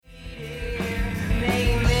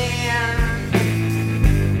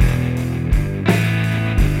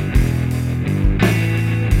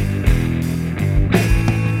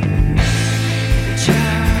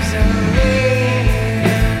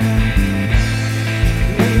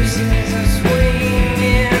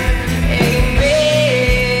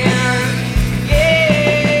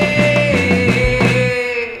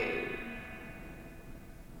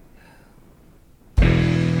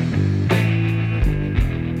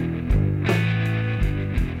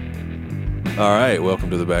All right,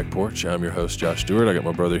 welcome to the Back Porch. I'm your host, Josh Stewart. I got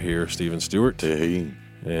my brother here, Steven Stewart. Hey.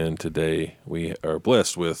 And today we are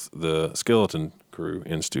blessed with the Skeleton Crew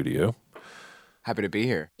in studio. Happy to be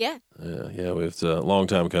here. Yeah. It's a long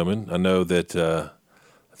time coming. I know that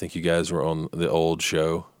I think you guys were on the old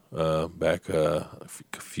show back a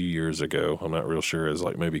few years ago. I'm not real sure. As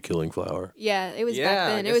like maybe Killing Flower. Yeah, it was Yeah, back I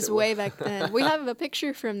then. It guess was it way was. back then. We have a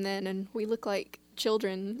picture from then, and we look like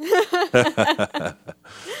children.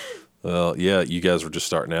 Well, yeah, you guys were just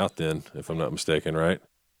starting out then, if I'm not mistaken, right?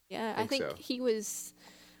 Yeah, I think so. he was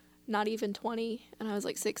not even 20, and I was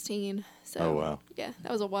like 16. So, Oh, wow. Yeah,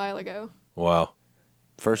 that was a while ago. Wow.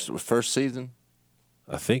 First season?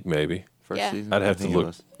 I think maybe. First Yeah. season? I'd I have to think it look,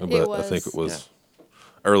 was. but I think it was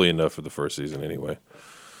early enough for the first season anyway.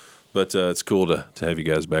 But it's cool to have you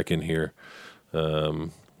guys back in here.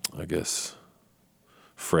 I guess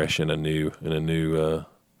fresh and a new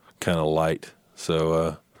kind of light.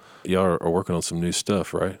 So y'all are working on some new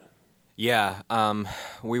stuff, right? Yeah,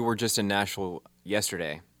 we were just in Nashville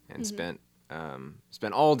yesterday and spent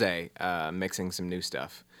all day mixing some new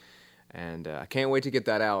stuff, and I can't wait to get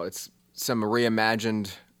that out. It's some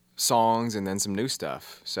reimagined songs and then some new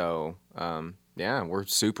stuff. So yeah, we're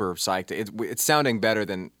super psyched. It's sounding better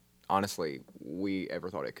than honestly we ever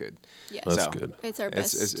thought it could. Yeah, That's So, good. it's our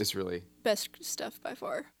best It's really best stuff by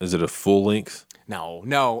far. Is it a full length? no,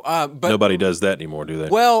 but Nobody does that anymore, do they?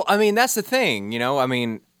 Well, I mean, that's the thing, you know. I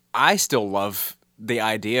mean, I still love the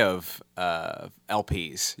idea of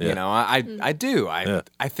LPs. Yeah. You know, I do. Yeah.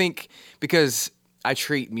 I think because I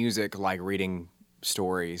treat music like reading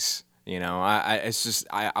stories. You know, it's just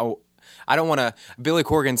I don't want to. Billy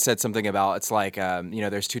Corgan said something about it's like you know,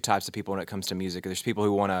 there's two types of people when it comes to music. There's people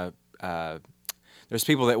who want to. There's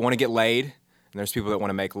people that want to get laid, and there's people that want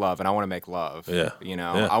to make love, and I want to make love. Yeah. You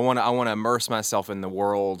know, Yeah. I want to immerse myself in the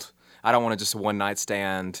world. I don't want to just a one night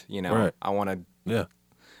stand. You know, Right. I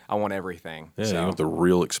want everything. Yeah, So, you want the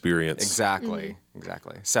real experience. exactly.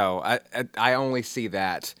 So I only see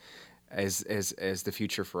that as the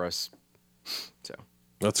future for us. So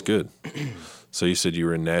That's good. So you said you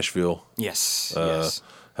were in Nashville. yes.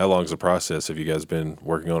 How long's the process? Have you guys been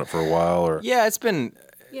working on it for a while, or? Yeah, it's been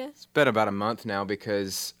Yes. about a month now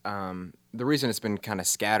because the reason it's been kind of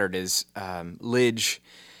scattered is Lidge,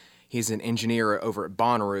 he's an engineer over at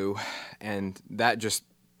Bonnaroo, and that just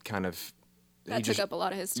kind of That took up a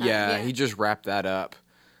lot of his time. yeah, he just wrapped that up,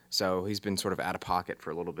 so he's been sort of out of pocket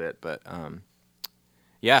for a little bit, but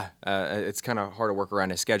it's kind of hard to work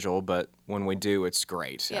around his schedule, but when we do, it's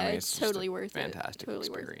great. Yeah, I mean, it's just totally a worth it. fantastic Totally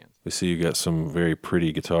worth it. experience. We see you got some very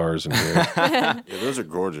pretty guitars in here. Yeah, those are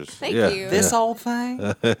gorgeous. Thank Yeah. you. This whole thing.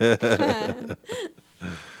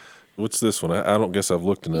 What's this one? I don't guess I've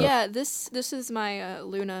looked enough. Yeah, this is my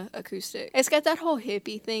Luna acoustic. It's got that whole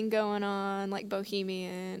hippie thing going on, like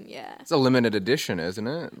bohemian. Yeah. It's a limited edition, isn't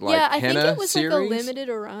it? Like Yeah, I think henna it was series? like a limited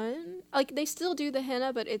run. Like they still do the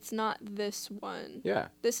henna, but it's not this one. Yeah.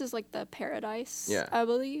 This is like the Paradise, Yeah. I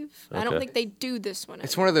believe. I don't Okay. think they do this one.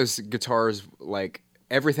 It's one of those guitars, like,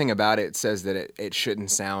 everything about it says that it shouldn't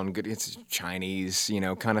sound good. It's Chinese, you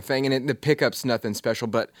know, kind of thing. And the pickup's nothing special,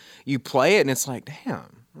 but you play it and it's like,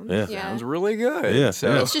 damn, Yeah. Yeah. sounds really good. Yeah,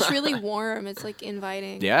 So, yeah. It's just really warm. It's like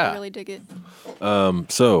inviting. Yeah. I really dig it.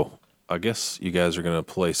 So I guess you guys are gonna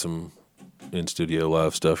play some in studio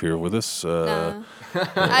live stuff here with us. I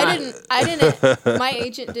didn't. My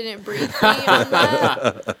agent didn't brief me on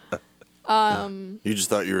that. You just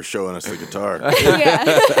thought you were showing us the guitar.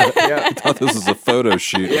 Yeah. I thought this was a photo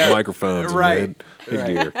shoot with microphones. Right. Big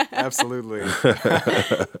deal. Absolutely.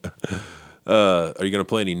 Are you gonna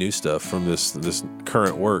play any new stuff from this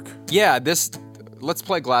current work? Yeah, let's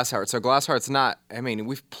play Glassheart. So Glassheart's not, I mean,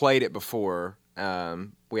 we've played it before.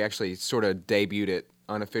 We actually sort of debuted it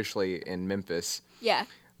unofficially in Memphis, Yeah.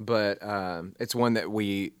 but it's one that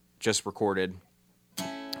we just recorded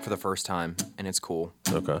for the first time, and it's cool.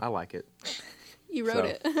 Okay. I like it. You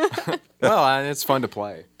wrote So- it. Well, and it's fun to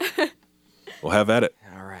play. Well, have at it.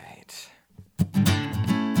 All right.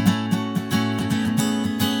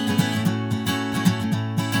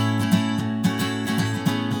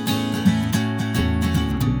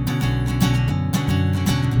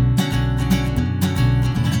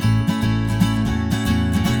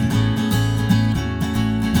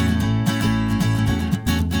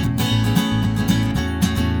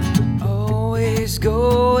 Always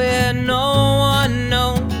go where no one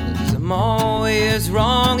knows. I'm always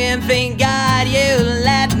wrong, and thank God you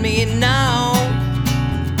let me know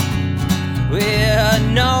where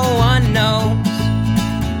no one knows.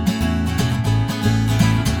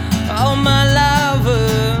 Oh, my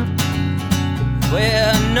lover,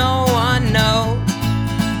 where no one knows.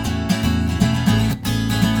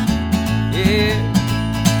 Yeah.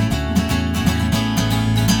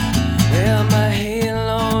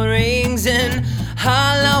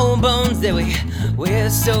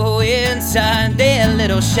 was so inside their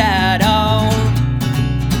little shadow.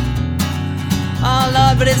 Oh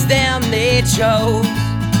Lord, but it's them they chose.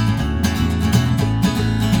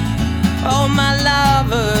 Oh my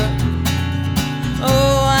lover,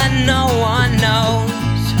 oh I know one knows.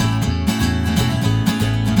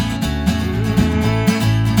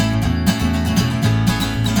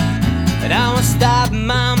 But I won't stop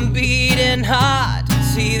my beating heart to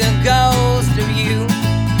see the ghost of you.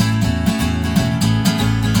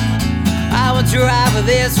 I will drive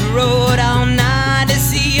this road all night to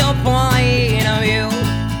see your point of view.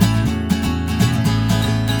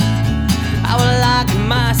 I will lock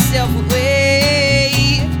myself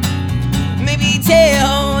away, maybe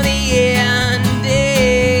till the end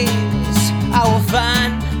days. I will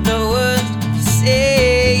find the words to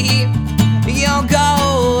say. You're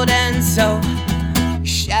gold and so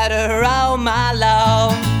shatter all my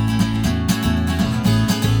love.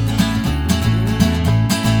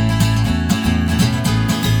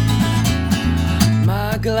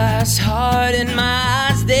 My glass heart and my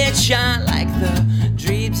eyes, they shine like the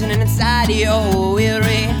dreams in inside your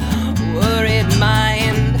weary, worried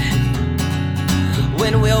mind.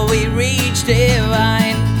 When will we reach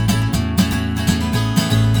divine?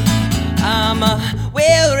 I'm a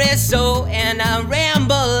weary soul and I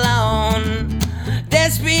ramble on.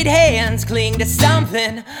 Desperate hands cling to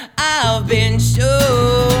something I've been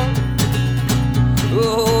shown.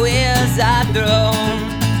 Oh, as I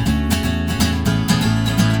thrown.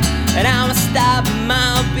 And I'ma stop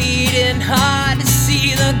my beating heart to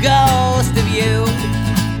see the ghost of you.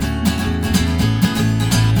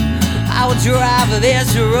 I will drive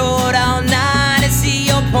this road all night to see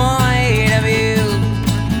your point of view.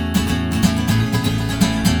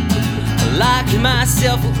 Lock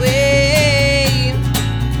myself away,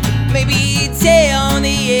 maybe till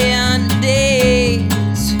the end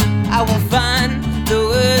days. I will find the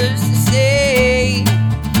words to say.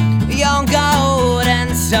 You're gold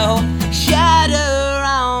and so shatter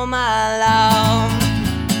all my love.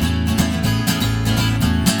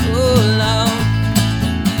 Oh love,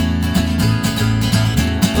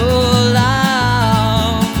 oh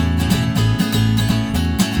love,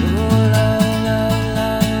 oh love, love,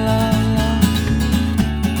 love, love.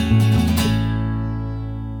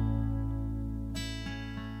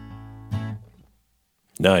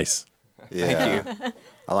 Nice. Yeah. Thank you.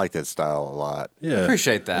 I like that style a lot. Yeah.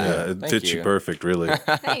 Appreciate that. Yeah, it Thank fits you perfect, really.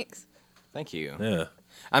 Thanks. Thank you. Yeah.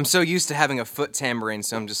 I'm so used to having a foot tambourine,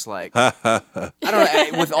 so I'm just like, I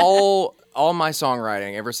don't know. With all my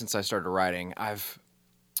songwriting, ever since I started writing,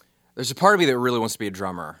 there's a part of me that really wants to be a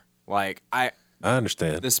drummer. Like I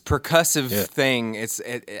understand. this percussive Yeah. thing.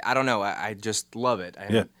 I don't know. I just love it.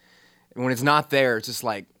 Yeah. When it's not there, it's just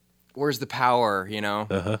like, where's the power? You know.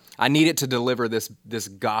 Uh-huh. I need it to deliver this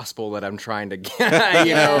gospel that I'm trying to get.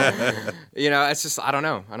 You know. It's just I don't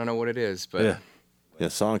know. I don't know what it is, but. Yeah. Yeah, a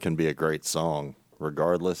song can be a great song,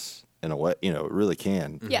 regardless. In a way, it really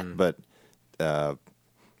can. Yeah. But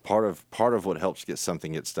part of what helps get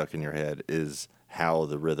stuck in your head is how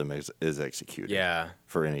the rhythm is executed. Yeah.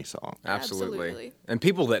 For any song. Absolutely. Absolutely. And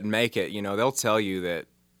people that make it, they'll tell you that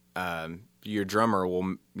your drummer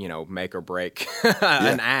will, make or break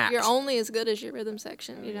an act. You're only as good as your rhythm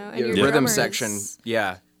section, and Your your rhythm drummer section, is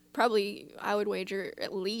yeah. probably, I would wager,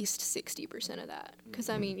 at least 60% of that. Because,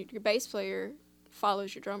 I mean, your bass player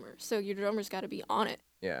follows your drummer, so your drummer's got to be on it,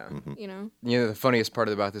 Yeah. The funniest part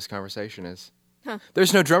about this conversation is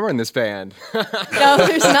there's no drummer in this band. No,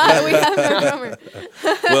 there's not. We have no drummer.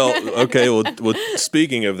 Well, okay. Well,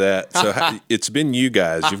 speaking of that, so it's been you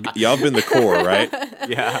guys. Y'all been the core, right?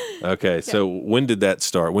 Yeah. Okay. So when did that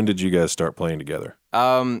start? When did you guys start playing together?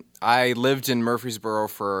 I lived in Murfreesboro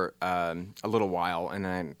for a little while, and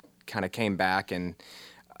then kind of came back and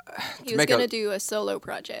He was going to do a solo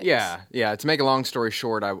project. Yeah. To make a long story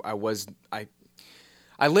short, I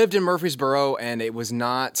lived in Murfreesboro, and it was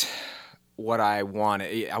not what I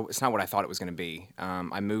wanted. It's not what I thought it was going to be.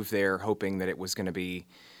 I moved there hoping that it was going to be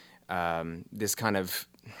this kind of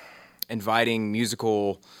inviting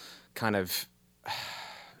musical kind of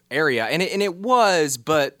area, and it was,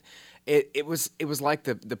 but it was like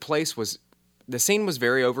the place was. The scene was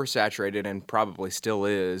very oversaturated and probably still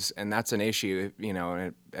is, and that's an issue, in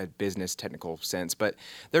a business technical sense. But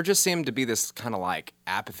there just seemed to be this kind of like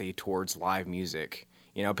apathy towards live music.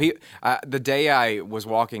 The day I was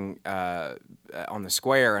walking on the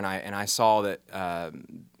square and I saw that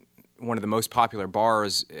one of the most popular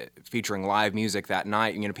bars featuring live music that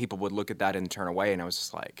night, people would look at that and turn away, and I was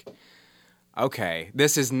just like, okay,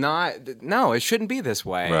 this is not. No, it shouldn't be this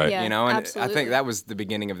way. Right. Yeah, And I absolutely. think that was the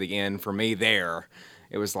beginning of the end for me. There,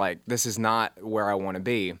 it was like this is not where I want to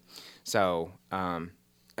be. So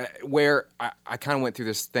where I kind of went through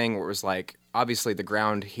this thing where it was like, obviously the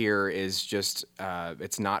ground here is just,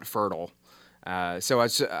 it's not fertile. So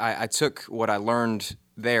I took what I learned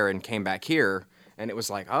there and came back here, and it was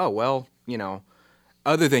like, oh, well, you know,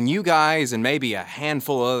 other than you guys and maybe a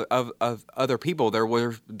handful of other people, there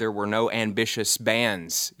were no ambitious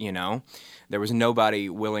bands, you know. There was nobody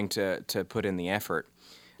willing to put in the effort.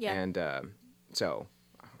 Yeah. And so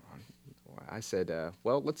I said,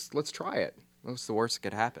 well, let's try it. What's the worst that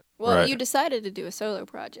could happen? Well, Right. you decided to do a solo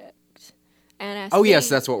project. And asked Oh, me- yes,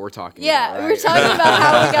 that's what we're talking Yeah, about. we were talking about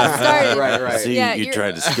how we got started. Right. See, Yeah, you you're-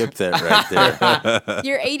 tried to skip that right there.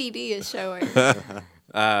 Your ADD is showing.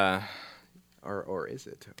 Or is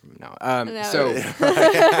it? No. No. So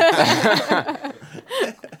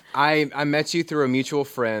I met you through a mutual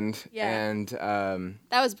friend, Yeah. and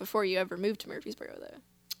That was before you ever moved to Murfreesboro, though.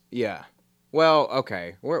 yeah. Well,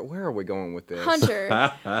 okay. Where are we going with this?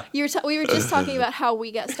 Hunter, we were just talking about how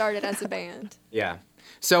we got started as a band. Yeah.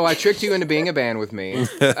 So I tricked you into being a band with me.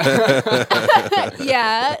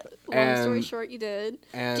 Yeah, long story And- short, you did.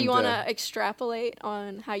 and, Do you want to extrapolate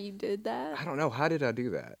on how you did that? I don't know. How did I do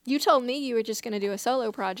that? You told me you were just going to do a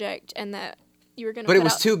solo project and that you were going to. But it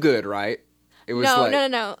was too good, right? It was No, like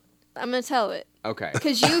no. I'm going to tell it. Okay.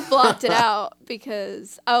 Because you blocked it out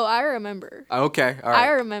because, I remember. Okay. All I right.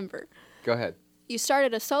 remember. Go ahead. You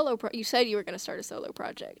started a solo you said you were going to start a solo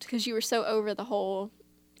project because you were so over the whole,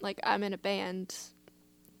 like, I'm in a band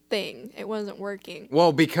thing. It wasn't working.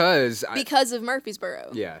 Well, because Because of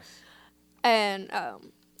Murfreesboro. yes. And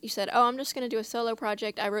you said, I'm just going to do a solo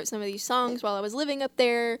project. I wrote some of these songs while I was living up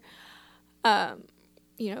there.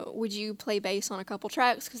 Would you play bass on a couple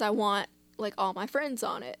tracks? Because I want, like, all my friends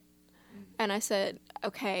on it. And I said,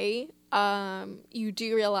 okay. You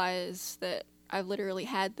do realize that I've literally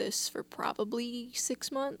had this for probably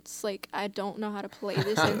 6 months. Like, I don't know how to play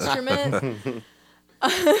this instrument.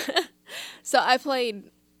 So I played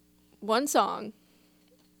one song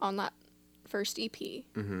on that first EP.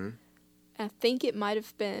 Mm-hmm. I think it might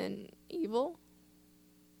have been Evil.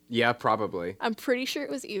 Yeah, probably. I'm pretty sure it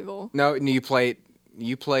was Evil. No, you played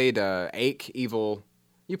Ache, Evil.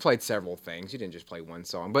 You played several things. You didn't just play one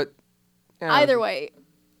song, but Either way.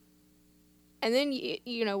 And then,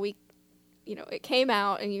 it came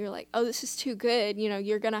out and you were like, oh, this is too good.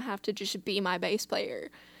 You're going to have to just be my bass player.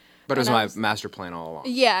 But it was and I my was- master plan all along.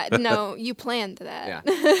 Yeah, no, you planned that. Yeah.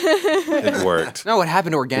 It worked. No, it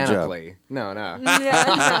happened organically. No. Yeah,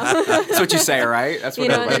 no. That's what you say, right? That's what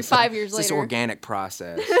And then everybody 5 says. years It's this later, organic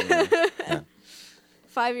process.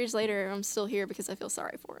 5 years later, I'm still here because I feel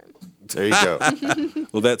sorry for him. There you go.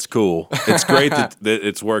 Well, that's cool. It's great that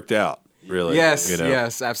it's worked out. Really. Yes, you know?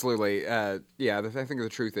 yes, absolutely. I think the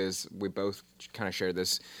truth is we both kind of share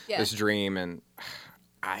this dream, and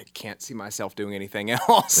I can't see myself doing anything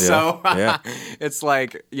else. So Yeah. it's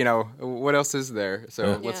like, what else is there?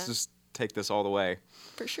 So let's Yeah. just take this all the way.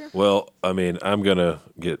 For sure. Well, I mean, I'm gonna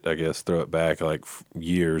throw it back like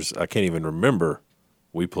years. I can't even remember.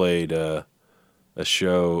 We played a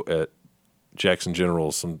show at Jackson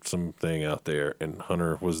General, something out there, and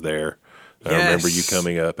Hunter was there. I remember you Yes.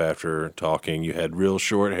 coming up after talking. You had real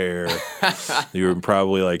short hair. You were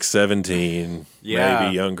probably like 17, Yeah.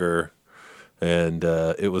 maybe younger. And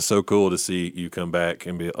it was so cool to see you come back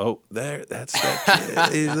and be, that's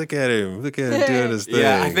that kid. Hey, look at him doing his thing.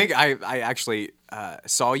 Yeah, I think I actually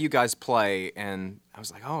saw you guys play, and I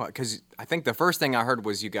was like, because I think the first thing I heard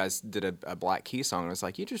was you guys did a Black Key song, and I was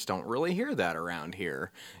like, you just don't really hear that around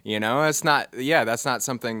here. That's not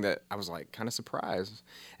something that I was like kind of surprised.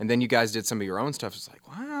 And then you guys did some of your own stuff. It's like,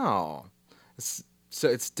 wow, it's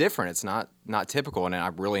different. It's not typical, and I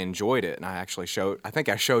really enjoyed it. And I actually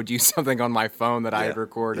showed you something on my phone that I had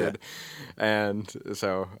recorded, and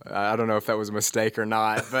so I don't know if that was a mistake or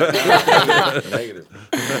not. But Negative.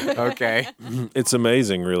 okay, It's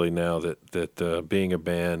amazing, really, now that being a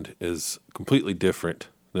band is completely different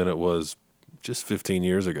than it was just 15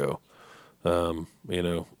 years ago.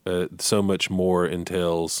 So much more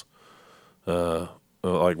entails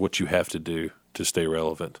like what you have to do to stay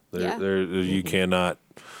relevant. Yeah. You cannot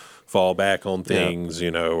fall back on things,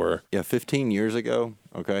 or Yeah, 15 years ago,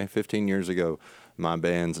 my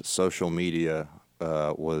band's social media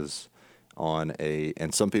was on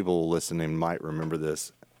and some people listening might remember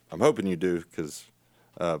this. I'm hoping you do,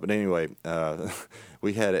 but anyway, there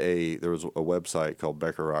was a website called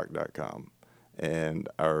BeckerRock.com, and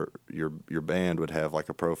your band would have like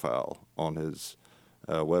a profile on his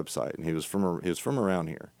website, and he was from around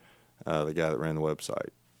here, the guy that ran the website,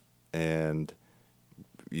 and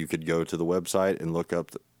you could go to the website and look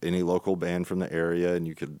up any local band from the area, and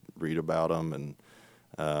you could read about them. And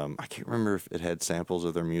I can't remember if it had samples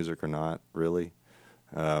of their music or not, really.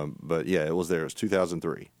 But yeah, it was there. It was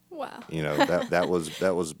 2003. Wow. You know, that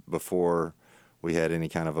was before we had any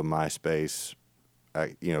kind of a MySpace,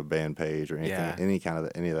 band page or anything, Yeah. any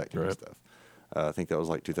of that kind Right. of stuff. I think that was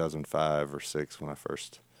like 2005 or 6 when I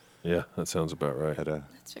first Yeah, that sounds about right. had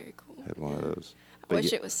That's very cool. one of those. I But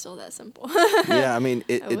wish yeah, it was still that simple. yeah, I mean,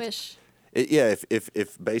 I wish.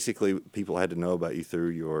 if basically people had to know about you through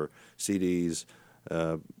your CDs,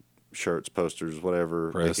 shirts, posters,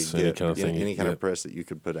 whatever Press, they could any get, kind of thing you any could kind of get. press that you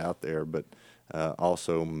could put out there, but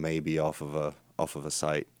also maybe off of a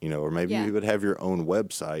site, or maybe Yeah. you would have your own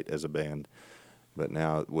website as a band. But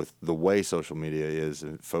now with the way social media is,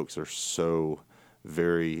 folks are so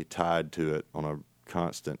very tied to it on a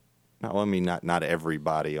constant. Not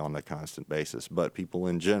everybody on a constant basis, but people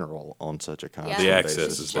in general on such a constant The access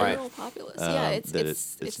basis. is there. general populace. Yeah,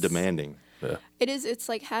 It's demanding. Yeah. It is. It's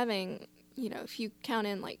like having, if you count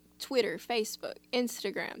in like Twitter, Facebook,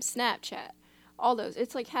 Instagram, Snapchat, all those.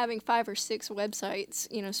 It's like having 5 or 6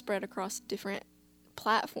 websites, spread across different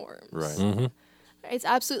platforms. Right. Mm-hmm. It's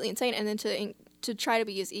absolutely insane. And then to try to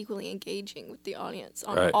be as equally engaging with the audience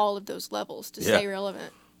on Right. all of those levels to Yeah. stay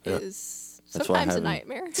relevant Yeah. is That's why sometimes a having-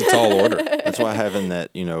 nightmare. It's a tall order. That's why having that,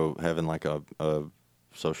 having like a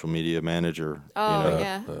social media manager. Oh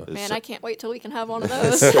yeah, is man! so- I can't wait till we can have one of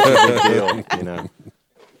those. such a big deal.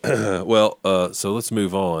 Well, so let's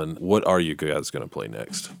move on. What are you guys going to play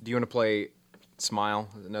next? Do you want to play Smile?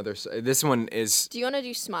 This one is. Do you want to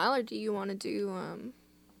do Smile or do you want to do?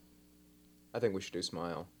 I think we should do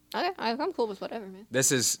Smile. Okay, I'm cool with whatever, man.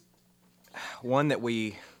 This is one that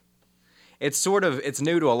it's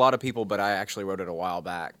new to a lot of people, but I actually wrote it a while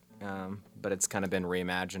back. But it's kind of been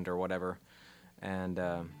reimagined or whatever. And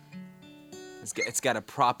it's got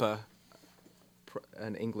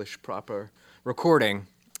an English proper recording.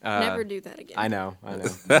 Never do that again. I know.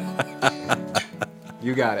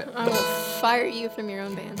 You got it. I will fire you from your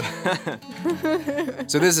own band.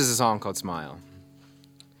 So this is a song called Smile,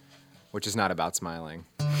 which is not about smiling.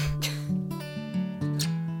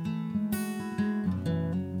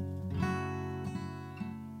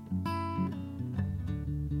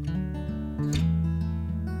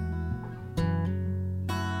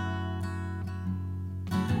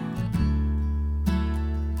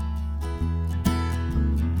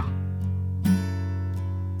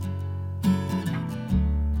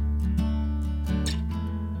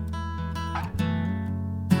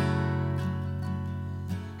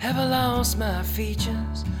 Have I lost my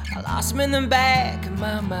features? I lost them in the back of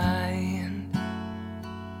my mind.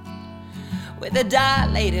 With the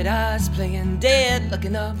dilated eyes playing dead,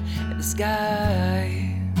 looking up at the sky.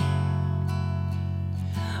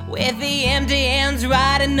 With the empty hands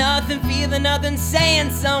writing nothing, feeling nothing,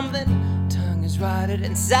 saying something. Tongue is rotted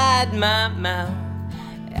inside my mouth.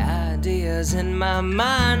 Ideas in my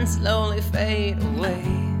mind slowly fade away.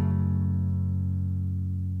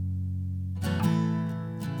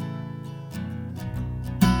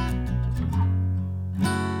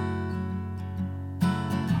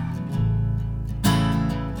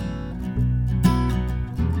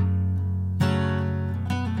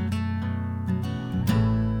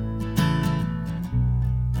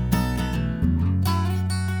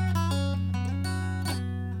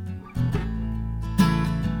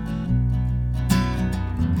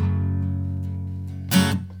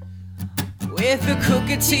 With the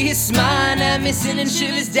crooked teeth smiling at me, sending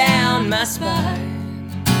shivers down my spine.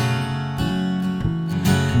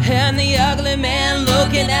 And the ugly man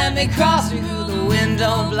looking at me crossing through the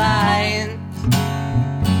window blinds.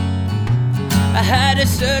 I had to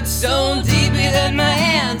search so deeply that my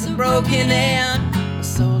hands are broken and my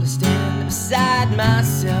soul is standing beside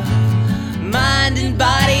myself. Mind and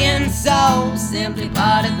body and soul simply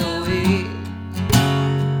parted the way.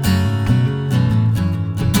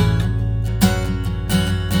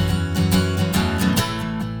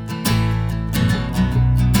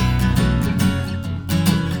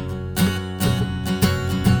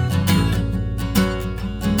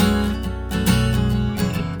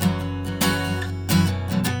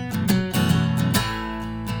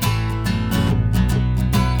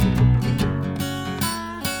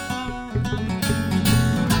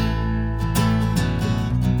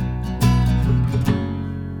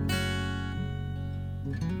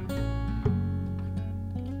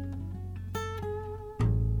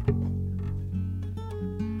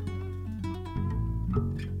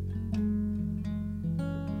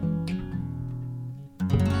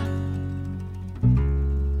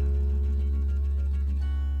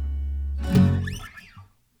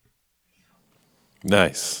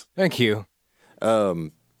 Nice. Thank you.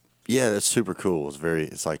 Yeah, that's super cool.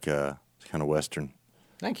 It's like it's kind of Western.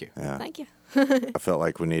 Thank you. Yeah. Thank you. I felt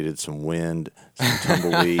like we needed some wind, some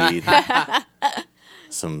tumbleweed,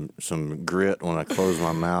 some grit when I close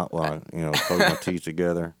my mouth, while I close my teeth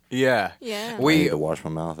together. Yeah. Yeah. I need to wash my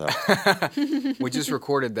mouth out. We just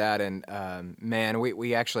recorded that, and man,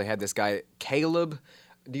 we actually had this guy, Caleb.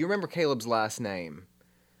 Do you remember Caleb's last name?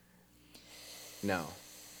 No.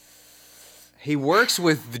 He works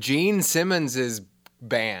with Gene Simmons'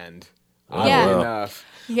 band. Oddly Yeah. enough.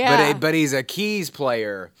 Yeah. But he's a keys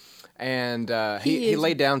player. And he is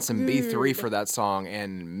laid down some B3 for that song,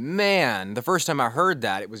 and man, the first time I heard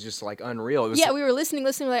that, it was just like unreal. It was Yeah, we were listening,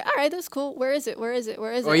 like, all right, that's cool. Where is it? Well,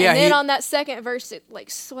 yeah, and then on that second verse, it like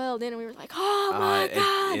swelled in, and we were like, oh my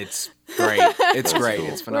God. it's great. It's great. cool.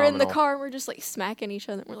 It's We're phenomenal. in the car, and we're just like smacking each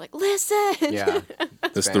other, and we're like, listen. Yeah.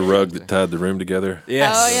 That's the rug that tied the room together.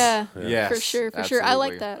 Yes. Oh, yeah. Yes. For sure. I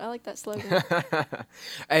like absolutely. that. I like that slogan.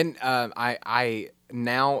 And I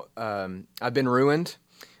now I've been ruined.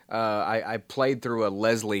 I played through a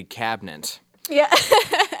Leslie cabinet. Yeah.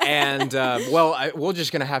 And we're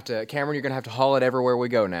just gonna have to, Cameron. You're gonna have to haul it everywhere we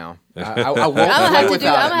go now. I won't I'm play gonna have to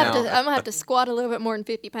without it now. I'm gonna have to squat a little bit more than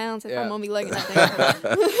 50 pounds if Yeah. I'm gonna be legging that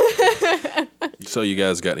thing. So you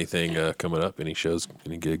guys got anything coming up? Any shows?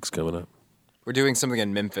 Any gigs coming up? We're doing something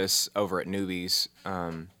in Memphis over at Newbies.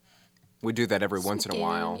 We do that every once in a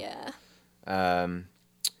while. Yeah.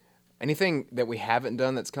 Anything that we haven't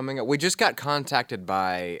done that's coming up? We just got contacted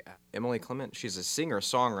by Emily Clement. She's a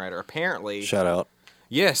singer-songwriter. Apparently, Shout out.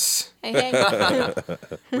 yes, Hey.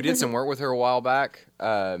 we did some work with her a while back,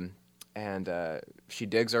 and she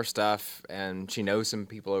digs our stuff, and she knows some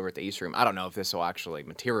people over at the East Room. I don't know if this will actually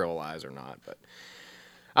materialize or not, but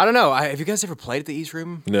I don't know. Have you guys ever played at the East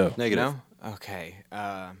Room? No. Negative. No? Okay.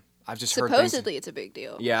 I've just heard things. Supposedly, it's a big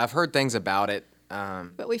deal. Yeah, I've heard things about it.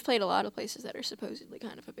 But we've played a lot of places that are supposedly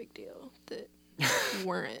kind of a big deal that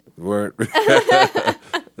weren't. Weren't.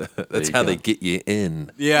 That's how they get you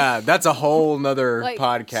in. Yeah, that's a whole nother Like,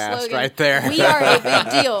 podcast slogan, right there. We are a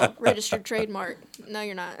big deal. Registered trademark. No,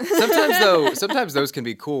 you're not. Sometimes those can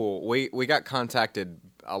be cool. We got contacted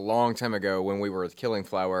a long time ago when we were with Killing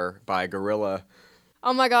Flower by Gorilla.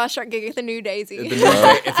 Oh my gosh, our gig at the New Daisy.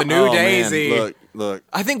 It's a new Oh, man, Daisy. Look.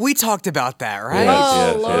 I think we talked about that, right? Oh,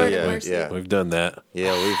 Yeah, Lord yeah, mercy. yeah. We've done that.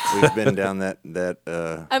 Yeah, we've been down that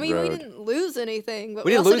I mean, road. we didn't lose anything, but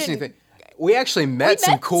We didn't also lose anything. We actually met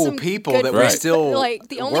some cool some people good that we Right. still like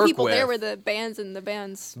the only work people there with. were the bands and the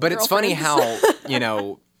bands. But it's funny girlfriends.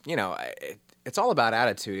 how it's all about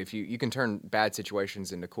attitude. If you can turn bad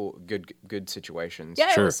situations into cool, good situations. Yeah,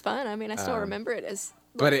 Sure. it was fun. I mean, I still remember it as.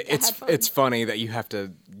 But like, I had fun. it's funny that you have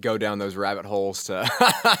to go down those rabbit holes to.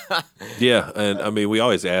 Yeah, and I mean, we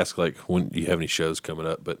always ask like, when do you have any shows coming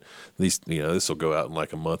up? But these, this will go out in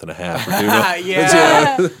like a month and a half or 2 months.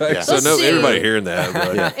 Yeah. So Let's no, see. everybody hearing that.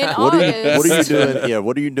 But, in What are August. you doing? Yeah,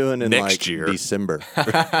 what are you doing in Next like year. December?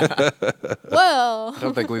 Well, I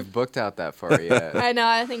don't think we've booked out that far yet. I know.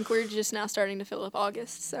 I think we're just now starting to fill up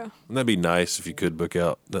August, so Wouldn't that be nice if you could book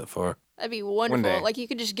out that far? that'd be wonderful. day. Like you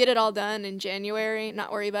could just get it all done in January,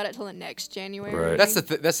 not worry about it till the next January. Right. That's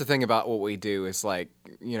the thing about what we do is like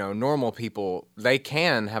normal people, they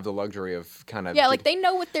can have the luxury of kind of Yeah, like they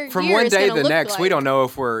know what their from year one is day to gonna the look next. We like. don't know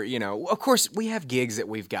if we're of course we have gigs that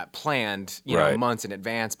we've got planned Right. months in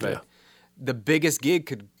advance, but Yeah. the biggest gig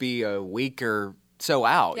could be a week or so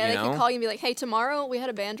out. Yeah, you they know, could call you and be like, "Hey, tomorrow we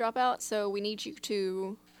had a band drop out, so we need you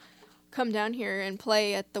to come down here and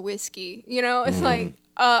play at the Whiskey." It's like,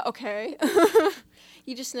 okay.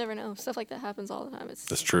 You just never know. Stuff like that happens all the time. It's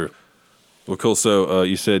That's true. Well, cool. So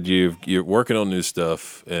you said you're working on new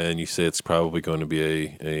stuff, and you say it's probably going to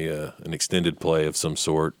be an extended play of some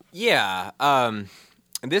sort. Yeah.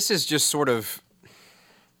 This is just sort of.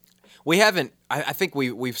 We haven't. I think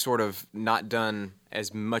we've sort of not done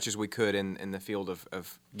as much as we could in the field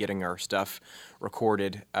of getting our stuff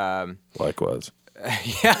recorded. Likewise.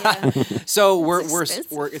 So we're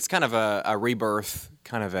expensive. it's kind of a rebirth,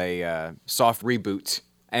 kind of a soft reboot,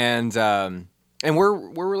 and we're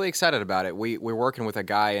really excited about it. We're working with a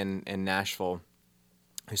guy in Nashville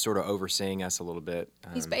who's sort of overseeing us a little bit.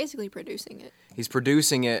 he's basically producing it. He's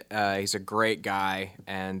producing it. He's a great guy,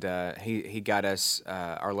 and he got us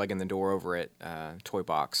our leg in the door over at Toy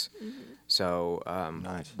Box. So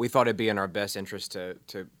Nice. we thought it'd be in our best interest to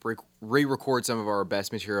re-record some of our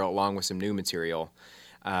best material along with some new material,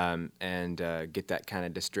 and get that kind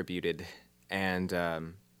of distributed,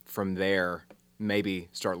 and from there maybe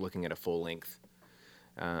start looking at a full length,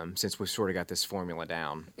 since we've sort of got this formula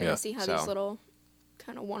down. Yeah, see how So- these little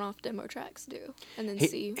kind of one-off demo tracks do, and then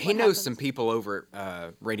see. He what knows happens. some people over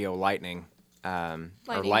at Radio Lightning, or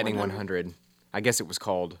Lightning 100. I guess it was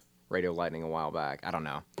called Radio Lightning a while back. I don't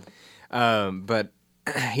know. But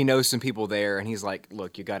he knows some people there, and he's like,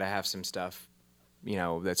 look, you got to have some stuff,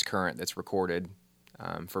 that's current, that's recorded,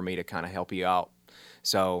 for me to kind of help you out.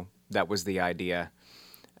 So that was the idea.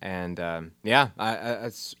 And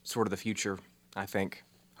that's sort of the future, I think.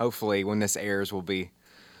 Hopefully when this airs, we'll be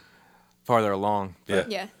farther along. Yeah.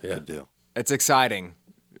 Yeah. Good deal. It's exciting.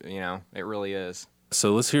 It really is.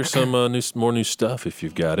 So let's hear some more new stuff if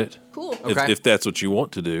you've got it. Cool. Okay. If that's what you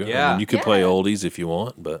want to do. I Yeah. mean, you could play Yeah. oldies if you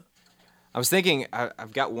want, but I was thinking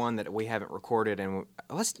I've got one that we haven't recorded, and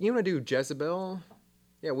you want to do Jezebel?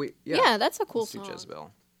 Yeah, that's a cool Let's do song.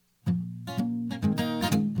 Jezebel.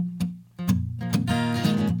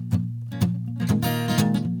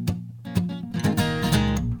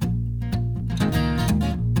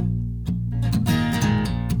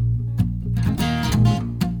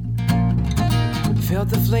 Felt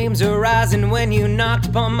the flames are rising when you knocked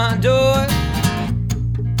upon my door.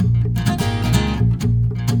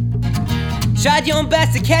 Tried your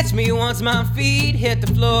best to catch me once my feet hit the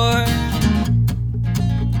floor.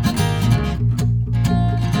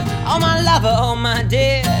 Oh my lover, oh my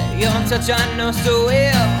dear, your touch I know so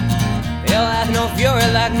well. You'll have no fury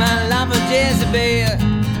like my lover Jezebel.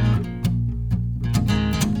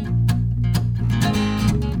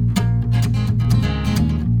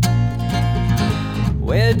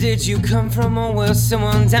 Where did you come from, or will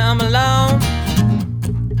someone down below?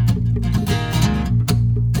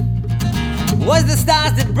 Was the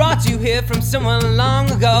stars that brought you here from someone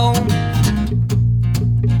long ago?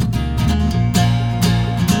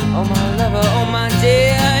 Oh my lover, oh my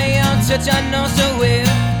dear, your touch I know so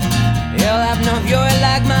well. You'll have no fury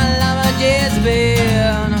like my lover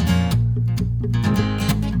Jezebel.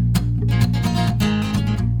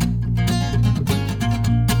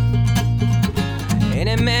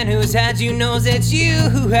 Any man who's had you knows it's you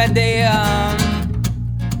who had them.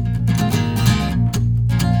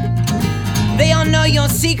 They all know your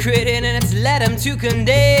secret and it's led them to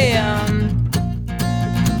condemn.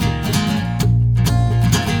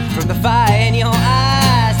 From the fire in your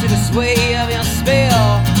eyes to the sway of your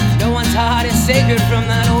spell, no one's heart is sacred from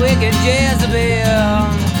that wicked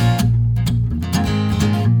Jezebel.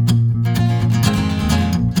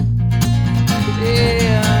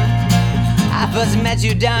 I first met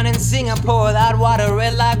you down in Singapore, that water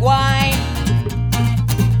red like wine.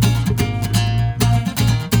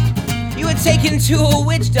 You were taken to a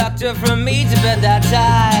witch doctor from me to bed that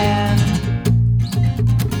time.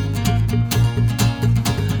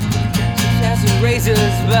 As razors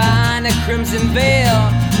behind a crimson veil,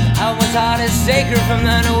 I was heart is sacred from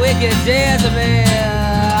that wicked Jezebel.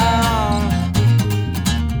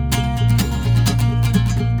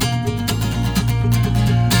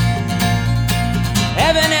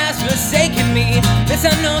 Heaven has forsaken me, this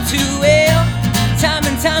I know too well. Time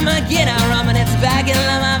and time again I rhyme and it's back in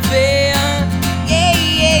line I feel. Yeah,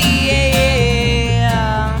 yeah, yeah,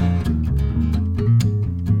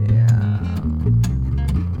 yeah.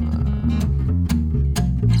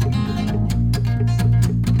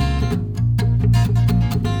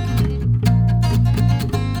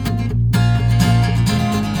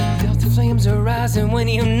 Felt the flames are rising when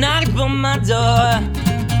you knocked on my door.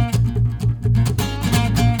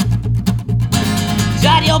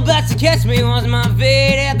 Tried your best to catch me once my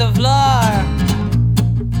feet hit the floor.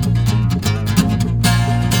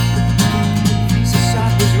 So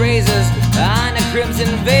sharp as razors behind a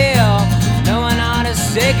crimson veil, no one heart is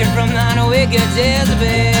taken from that wicked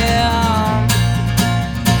Jezebel.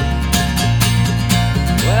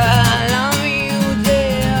 Well, I love you,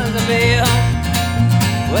 Jezebel.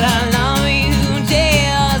 Well, I love you,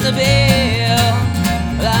 Jezebel.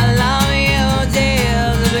 Well, I love you,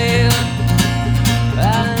 Jezebel. I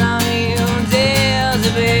love you,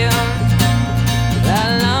 Jezebel. I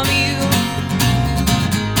love you,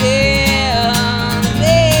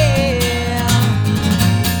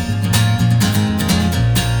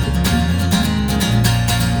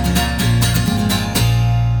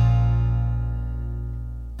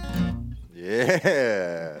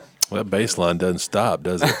 Yeah. that bass line doesn't stop,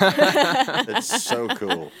 does it? It's so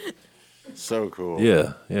cool. So cool.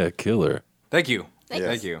 Yeah, killer. Thank you. Thanks.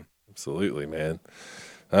 Thank you. Absolutely, man.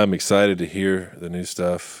 I'm excited to hear the new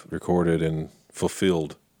stuff recorded and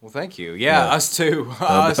fulfilled. Well, thank you. Yeah, Yeah. us too.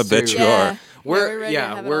 I Us bet too. you are. Yeah, we're ready to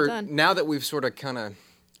have it all done. now that we've sort of kind of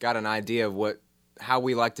got an idea of how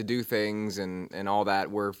we like to do things and all that,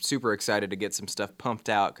 we're super excited to get some stuff pumped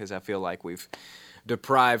out because I feel like we've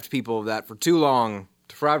deprived people of that for too long,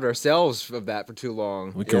 deprived ourselves of that for too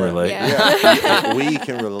long. We can relate. Yeah. Yeah, we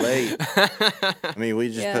can relate. I mean, we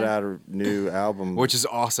just put Yeah. out a new album. Which is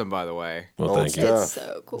awesome, by the way. Well, Old thank you. stuff. It's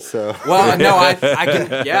so cool. So Well, no, I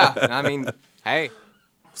can, yeah. I mean, hey,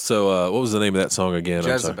 So, what was the name of that song again?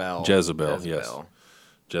 I'm sorry. Jezebel. Jezebel. Yes.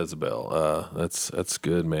 Jezebel. That's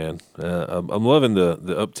good, man. I'm loving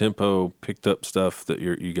the up tempo, picked up stuff that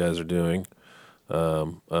you guys are doing.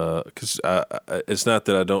 Because it's not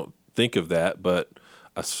that I don't think of that, but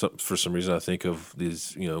for some reason I think of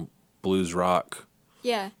these, blues rock,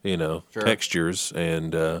 Yeah. Sure. textures,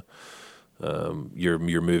 and you're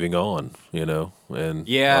moving on, and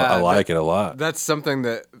Yeah, I like it a lot. That's something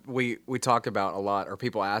that we talk about a lot, or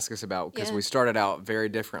people ask us about, because Yeah. we started out very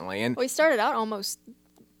differently. And We started out almost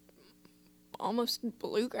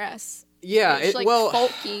bluegrass. yeah, Like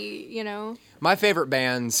folky, my favorite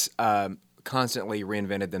bands constantly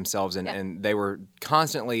reinvented themselves, and they were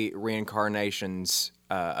constantly reincarnations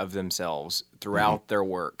of themselves throughout their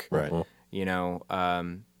work. Right.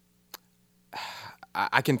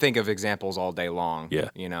 I can think of examples all day long. Yeah,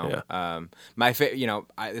 It's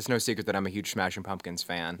no secret that I'm a huge Smashing Pumpkins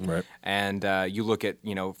fan. Right. And you look at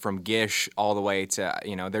from Gish all the way to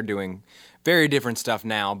they're doing very different stuff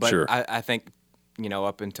now. But Sure. I think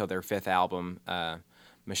up until their fifth album,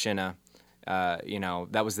 Machina,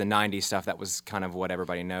 that was the '90s stuff. That was kind of what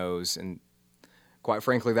everybody knows. And quite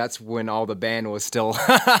frankly, that's when all the band was still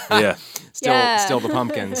Yeah, still the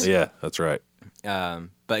Pumpkins. yeah, that's right.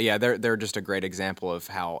 But yeah, they're just a great example of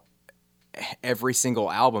how every single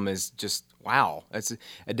album is just wow. It's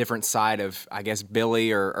a different side of, I guess,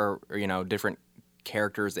 Billy or different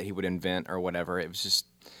characters that he would invent or whatever. It was just,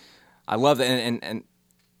 I love that, and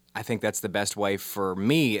I think that's the best way for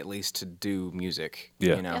me, at least, to do music.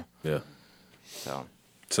 Yeah, yeah.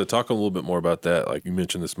 So talk a little bit more about that. Like you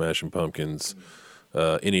mentioned the Smashing Pumpkins.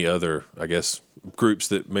 Any other, I guess, groups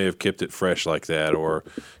that may have kept it fresh like that, or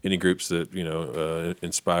any groups that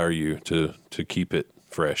inspire you to keep it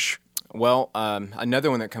fresh? Well, another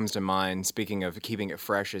one that comes to mind, speaking of keeping it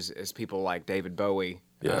fresh, is people like David Bowie,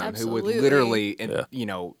 Yeah. who would Absolutely. literally,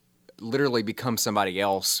 literally become somebody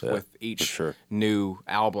else with each sure. new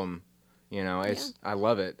album. I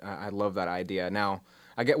love it. I love that idea. Now,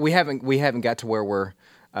 we haven't got to where we're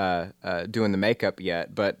doing the makeup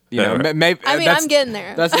yet, but maybe I'm getting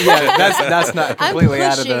there. That's not I'm completely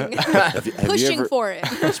out of pushing, the. Have you pushing ever, for it.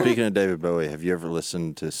 Speaking of David Bowie, have you ever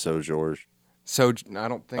listened to So George? So I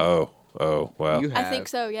don't think. Oh, wow. You I have. think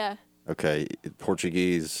so. Yeah. Okay,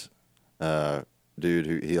 Portuguese dude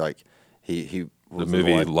who he The was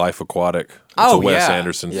movie one- Life Aquatic. It's Oh, a Wes yeah.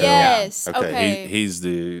 Anderson film. Yes. Okay. Okay. He's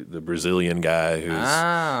the Brazilian guy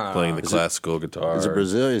who's playing the classical guitar. Is it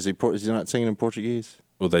Brazil? Is he not singing in Portuguese?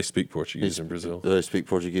 Well, they speak Portuguese in Brazil. Do they speak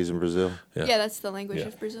Portuguese in Brazil? Yeah, that's the language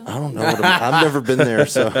of Brazil. I don't know. I've never been there,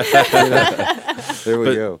 so there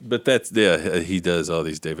we go. But he does all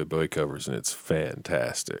these David Bowie covers, and it's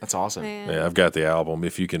fantastic. That's awesome. Man. Yeah, I've got the album.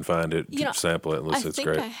 If you can find it, sample it and I listen. It's think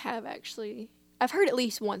great. I have actually. I've heard at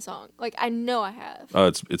least one song. Like I know I have. Oh,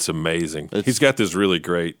 it's amazing. He's got this really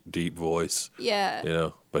great deep voice, Yeah.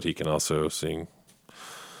 but he can also sing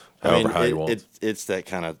I however mean, high he wants. it's that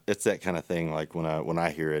kind of thing. Like when I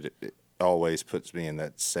hear it, it always puts me in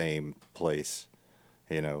that same place.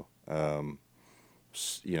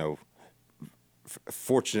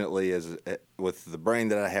 Fortunately, with the brain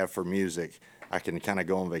that I have for music, I can kind of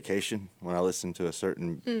go on vacation when I listen to a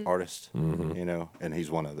certain artist. And he's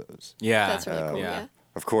one of those. Yeah, That's really cool. yeah. Yeah.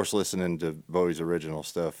 Of course, listening to Bowie's original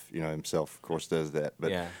stuff, himself, of course, does that.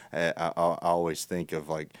 But Yeah. I always think of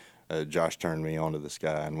like Josh Turned Me On to the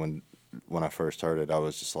Sky, and when I first heard it, I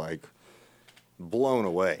was just like blown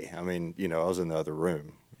away. I mean, I was in the other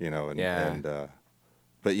room, but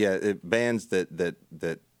yeah, bands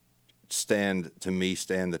that stand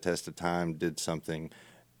the test of time did something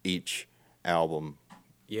each album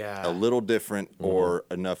Yeah. a little different or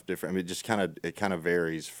enough different. I mean, it kind of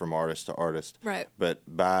varies from artist to artist. Right. But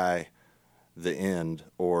by the end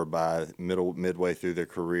or by midway through their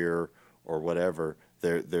career or whatever,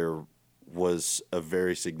 there was a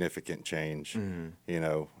very significant change, and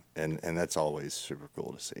that's always super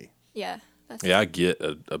cool to see. Yeah. That's Yeah, I get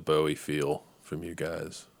a Bowie feel from you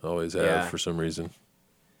guys. Always have Yeah. for some reason.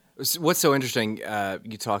 What's so interesting,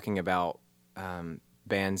 you talking about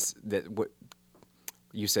bands that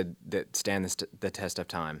you said that stand the test of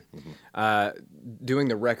time. Doing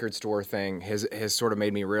the record store thing has sort of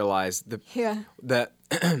made me realize that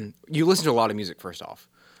you listen to a lot of music first off,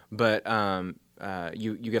 but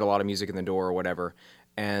you get a lot of music in the door or whatever,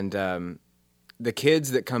 and the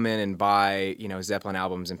kids that come in and buy Zeppelin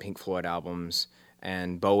albums and Pink Floyd albums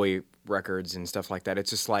and Bowie records and stuff like that, it's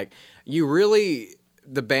just like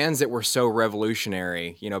the bands that were so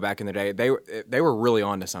revolutionary, back in the day, they were really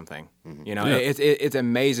onto something. It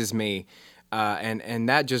amazes me, and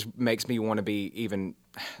that just makes me want to be even.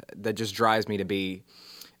 That just drives me to be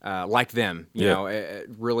like them, you Yeah. know,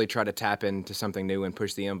 really try to tap into something new and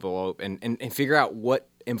push the envelope and figure out what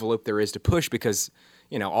envelope there is to push because,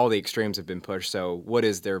 you know, all the extremes have been pushed. So what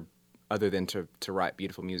is there other than to write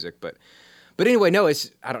beautiful music? But anyway, no,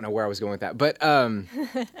 I don't know where I was going with that, but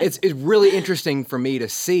it's really interesting for me to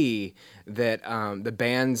see that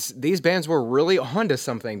these bands were really onto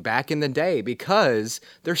something back in the day because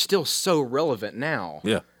they're still so relevant now.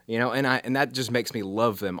 Yeah. You know, and that just makes me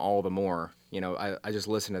love them all the more. You know, I just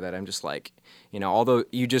listen to that. I'm just like, you know, although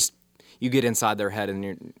you get inside their head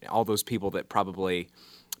and all those people that probably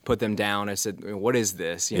put them down. I said, what is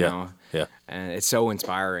this? You know? Yeah. And it's so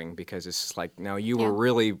inspiring because it's just like, no, you were Yeah.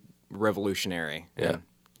 really revolutionary. Yeah. And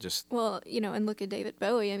just, Well, you know, and look at David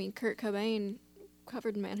Bowie. I mean, Kurt Cobain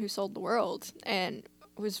covered "Man Who Sold the World" and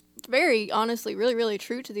was very honestly, really, really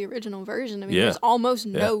true to the original version. I mean, Yeah. there's almost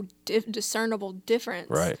Yeah. no discernible difference.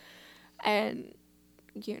 Right. And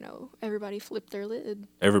you know, everybody flipped their lid.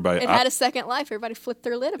 Everybody. It had a second life. Everybody flipped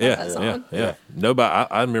their lid about yeah, that yeah, song. yeah. Nobody.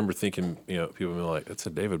 I remember thinking, you know, people being like, "That's a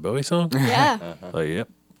David Bowie song." Yeah. Like, yep,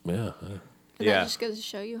 yeah. And Yeah. that just goes to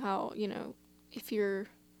show you how, you know, if you're,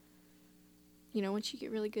 you know, once you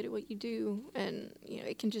get really good at what you do, and, you know,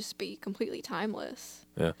 it can just be completely timeless.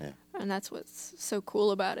 Yeah. And that's what's so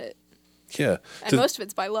cool about it. Yeah. And most of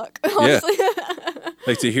it's by luck, honestly.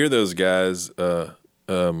 Like to hear those guys,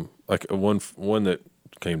 like one that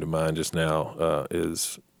came to mind just now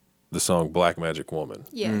is the song "Black Magic Woman."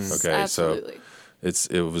 Yes, Okay, absolutely. so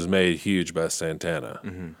it was made huge by Santana.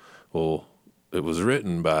 Well, it was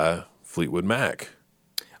written by Fleetwood Mac.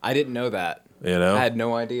 I didn't know that. You know, I had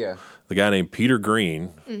no idea. the guy named Peter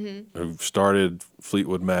Green, who started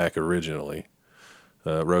Fleetwood Mac originally,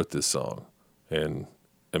 wrote this song, and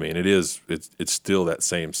I mean, it's still that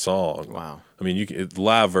same song. Wow. I mean,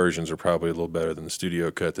 live versions are probably a little better than the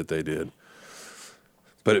studio cut that they did,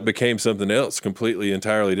 but it became something else completely,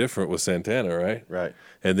 entirely different with Santana, right? Right.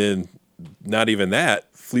 And then, not even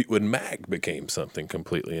that, Fleetwood Mac became something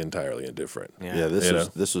completely, entirely different. Yeah, this You was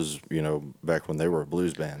know? this was back when they were a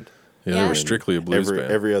blues band. Yeah, they Yeah. were strictly a blues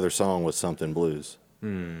band. Every other song was something blues.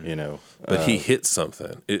 You know, But he hit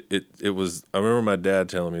something. It was. I remember my dad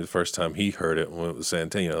telling me the first time he heard it when it was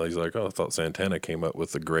Santana. You know, he's like, "Oh, I thought Santana came up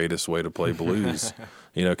with the greatest way to play blues."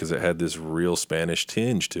 You know, because it had this real Spanish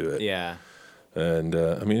tinge to it. Yeah. And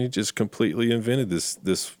I mean, he just completely invented this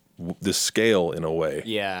scale in a way.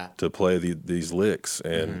 Yeah. To play these licks,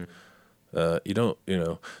 and you know,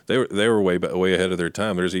 they were way ahead of their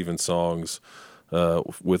time. There's even songs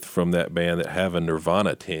from that band that have a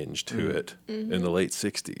Nirvana tinge to it in the late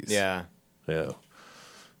 '60s. Yeah. Yeah.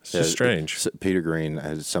 It's just strange. Peter Green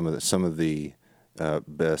has some of the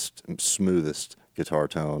best, smoothest guitar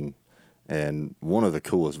tone, and one of the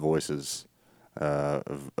coolest voices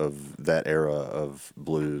of that era of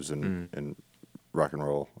blues and rock and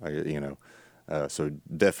roll. So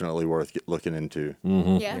definitely worth looking into.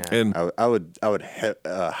 Yeah. And I would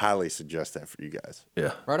highly suggest that for you guys.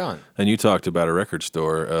 yeah. Right on. And you talked about a record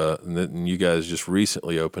store, and you guys just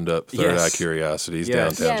recently opened up Third Yes. Eye Curiosities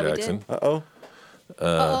Yes. downtown Yeah, we Jackson. did. Uh-oh.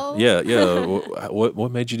 Uh-oh. Yeah.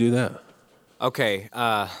 What made you do that? Okay.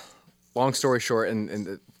 Long story short,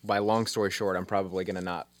 and by long story short, I'm probably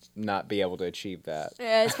gonna not be able to achieve that.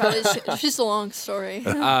 Yeah, it's probably it's just a long story.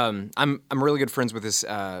 I'm really good friends with this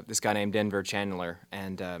guy named Denver Chandler,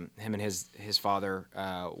 and him and his father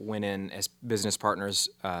went in as business partners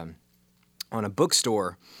on a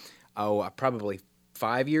bookstore. Probably 4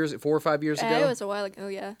 or 5 years ago. It was a while ago,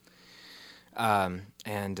 yeah.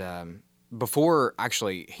 And before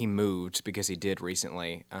actually he moved, because he did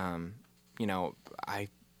recently, you know, I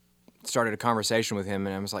started a conversation with him,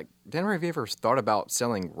 and I was like, Denver, have you ever thought about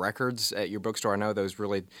selling records at your bookstore? I know those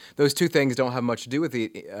two things don't have much to do with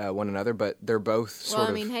one another, but they're both sort Well, I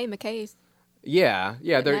of. mean, hey, McKay's. Yeah,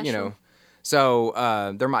 they're, you Nashville. know.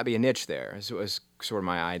 So there might be a niche there. It was sort of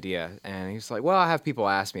my idea. And he's like, well, I have people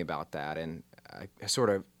ask me about that. And I sort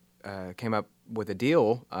of came up with a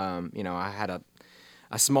deal. You know, I had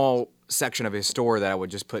a small section of his store that I would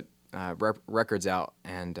just put records out.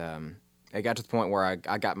 And it got to the point where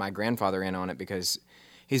I got my grandfather in on it, because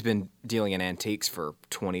he's been dealing in antiques for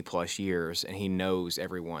 20 plus years, and he knows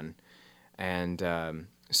everyone. And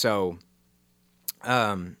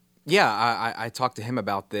yeah, I talked to him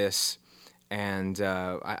about this, and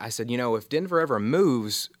I said, you know, if Denver ever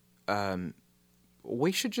moves,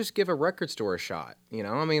 we should just give a record store a shot. You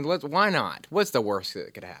know, I mean, why not? What's the worst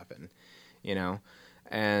that could happen? You know,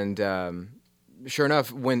 and sure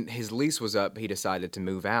enough, when his lease was up, he decided to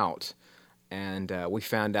move out, and we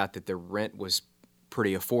found out that the rent was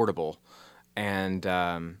pretty affordable, and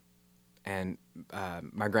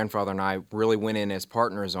my grandfather and I really went in as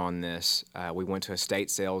partners on this. We went to estate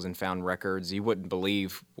sales and found records. You wouldn't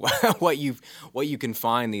believe what you can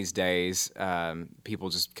find these days. People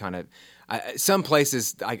just kind of some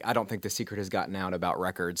places. I don't think the secret has gotten out about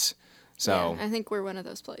records. So Yeah, I think we're one of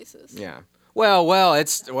those places. yeah. Well,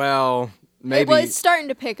 it's maybe. Well, it's starting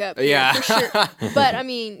to pick up. Yeah. For sure. But I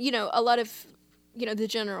mean, a lot of, the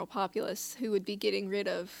general populace who would be getting rid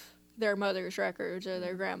of their mother's records or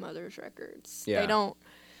their grandmother's records. Yeah. They don't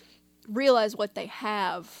realize what they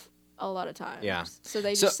have a lot of times. Yeah. So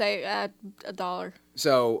they just say $1.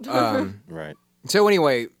 So Right. So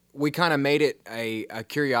anyway, we kind of made it a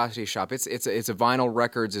curiosity shop. It's a vinyl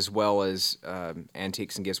records as well as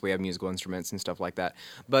antiques and gifts. We have musical instruments and stuff like that.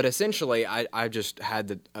 But essentially, I just had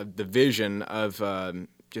the vision of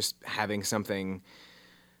just having something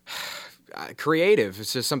creative.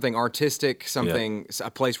 It's just something artistic,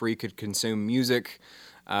 a place where you could consume music.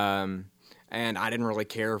 And I didn't really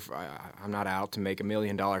care. I'm not out to make $1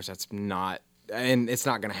 million. That's not. And it's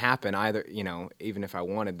not going to happen either, even if I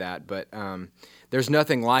wanted that. But there's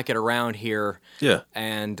nothing like it around here. Yeah.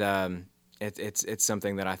 And it's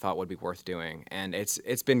something that I thought would be worth doing. And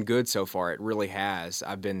it's been good so far. It really has.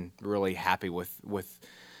 I've been really happy with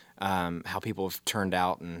how people have turned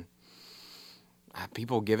out and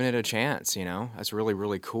people giving it a chance. That's really,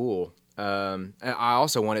 really cool. I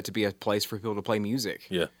also want it to be a place for people to play music.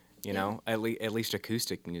 Yeah. At least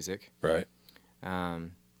acoustic music. Right.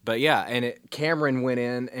 But yeah, and Cameron went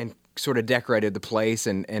in and sort of decorated the place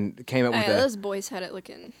and came up with Those boys had it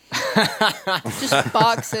looking just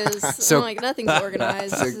boxes. So- So nothing's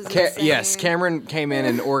organized. This is yes, insane. Cameron came in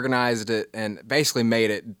and organized it and basically made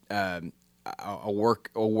it a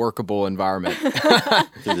workable environment.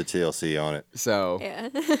 Threw the TLC on it. So Yeah.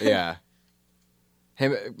 yeah,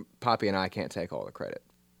 Poppy and I can't take all the credit.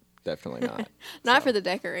 Definitely not. Not for the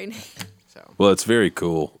decorating. So Well, it's very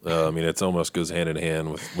cool. It almost goes hand in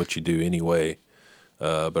hand with what you do anyway,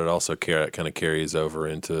 but it also kind of carries over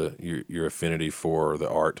into your affinity for the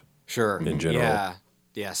art. sure. In general. Yeah.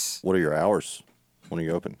 Yes. What are your hours? When are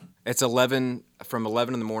you open? It's from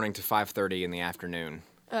 11 in the morning to 5:30 in the afternoon.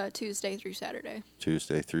 Tuesday through Saturday.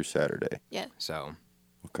 Tuesday through Saturday. Yeah. So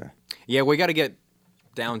Okay. yeah, we got to get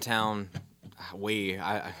downtown.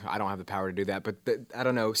 I don't have the power to do that, but I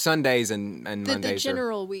don't know. Sundays and The Mondays are.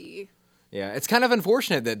 general we. Yeah, it's kind of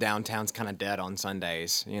unfortunate that downtown's kind of dead on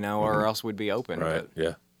Sundays, or else we'd be open. Right. But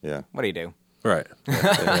Yeah. Yeah. what do you do? Right.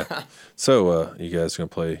 Yeah. So, you guys gonna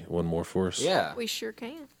play one more for us? Yeah. We sure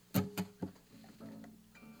can.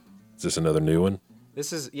 Is this another new one?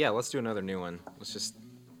 Let's do another new one. Let's just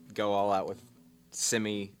go all out with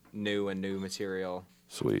semi-new and new material.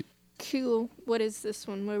 Sweet. Cool. What is this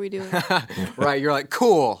one? What are we doing? Right, you're like,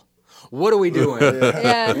 cool. What are we doing?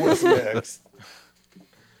 Yeah. Next.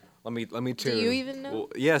 Let me tune. you even know? Well,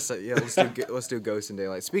 yes, yeah. Let's do Ghosts in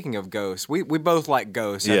Daylight. Speaking of ghosts, we both like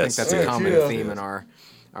ghosts. I think Yes. that's a Yes, common yeah. theme in our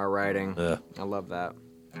writing. Yeah. I love that.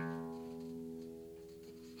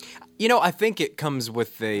 I think it comes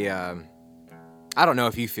with the. I don't know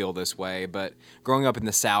if you feel this way, but growing up in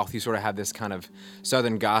the South, you sort of have this kind of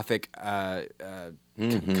Southern Gothic kind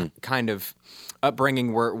of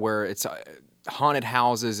upbringing where it's haunted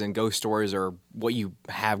houses and ghost stories are what you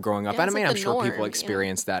have growing up. Yeah, And it's I mean, like I'm the sure norm, people you know.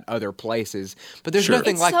 experience that other places, but there's Sure.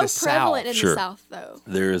 nothing It's like so the South. prevalent in Sure. the South, though.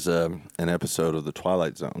 There is an episode of The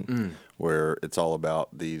Twilight Zone where it's all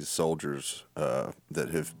about these soldiers that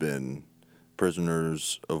have been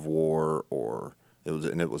prisoners of war, or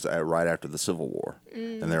it was right after the Civil War,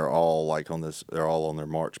 and they're all they're all on their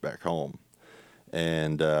march back home,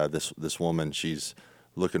 and this woman, she's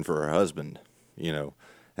looking for her husband,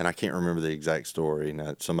 and I can't remember the exact story.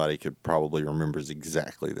 Now, somebody could probably remembers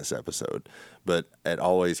exactly this episode, but it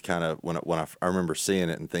always kind of when I remember seeing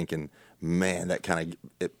it and thinking, man, that kind of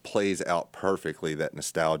it plays out perfectly, that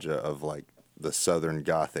nostalgia of like the Southern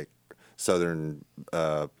Gothic, Southern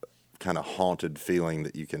kind of haunted feeling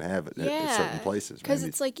that you can have at certain places. Because Maybe-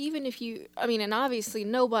 it's like, even if and obviously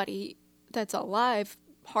nobody that's alive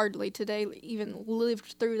hardly today even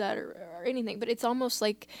lived through that or anything, but it's almost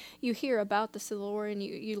like you hear about the Civil War and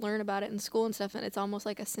you learn about it in school and stuff, and it's almost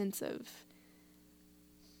like a sense of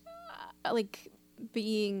like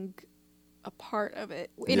being a part of it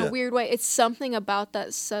in Yeah. a weird way. It's something about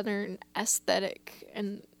that Southern aesthetic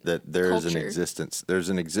and that there is an culture. existence. There's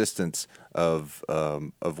an existence of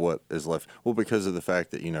what is left. Well, because of the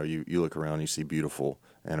fact that you look around, you see beautiful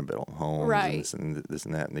antebellum homes, Right. and this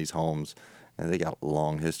and that, and these homes, and they got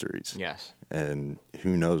long histories. Yes. And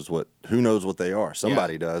who knows what they are?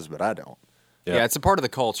 Somebody does, but I don't. Yeah. It's a part of the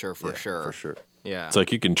culture for Yeah, sure. For sure. Yeah. It's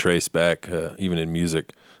like you can trace back, even in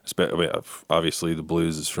music. I mean, obviously the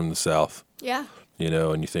blues is from the South, Yeah. you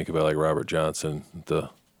know, and you think about like Robert Johnson, the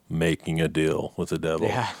making a deal with the devil.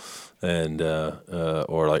 Yeah. And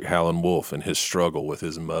or like Howlin' Wolf and his struggle with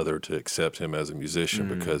his mother to accept him as a musician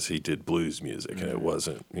because he did blues music and it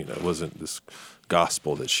wasn't this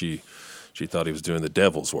gospel that she thought he was doing the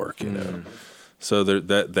devil's work, you know. So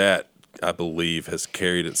that I believe has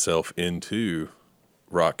carried itself into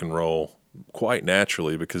rock and roll quite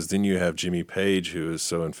naturally, because then you have Jimmy Page, who is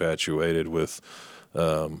so infatuated with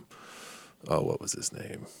what was his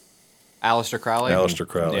name? Aleister Crowley. Aleister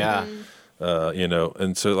Crowley. Yeah. You know,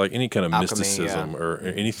 and so like any kind of Alchemy, mysticism yeah. or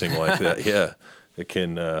anything like that, yeah, it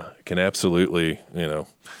can absolutely, you know,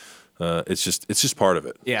 it's just part of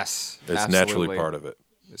it. Yes. It's absolutely. naturally part of it.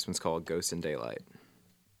 This one's called Ghost in Daylight.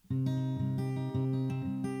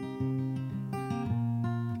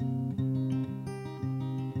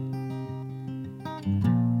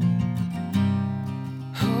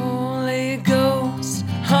 Holy Ghost,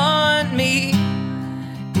 haunt me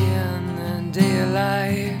in the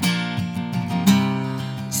daylight.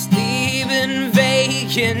 Sleeping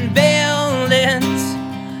vacant buildings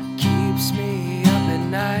keeps me up at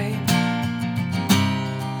night.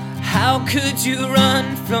 How could you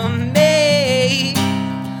run from me,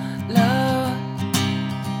 love?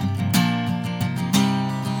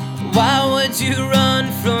 Why would you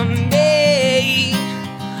run from me,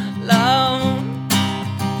 love?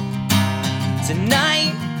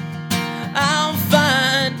 Tonight I'll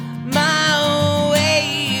find my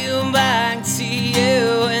way back to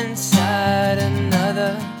you inside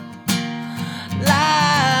another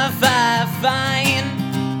life I find.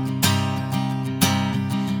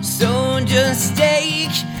 So just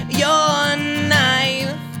take your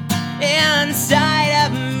knife inside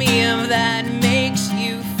of me, if that makes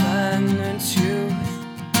you find the truth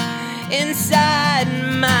inside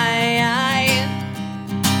my eyes.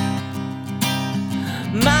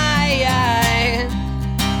 My eyes,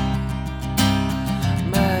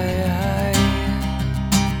 my eyes.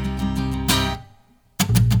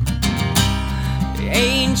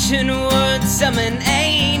 Ancient words summon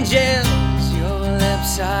angels, your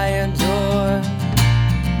lips I adore.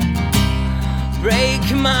 Break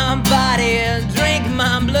my body, drink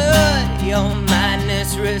my blood, your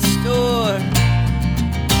madness restore.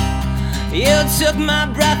 You took my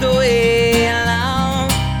breath away alone.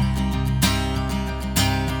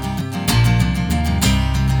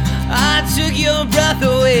 I took your breath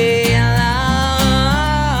away alone.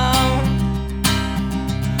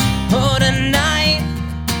 Oh, tonight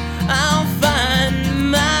I'll find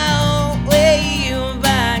my way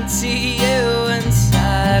back to you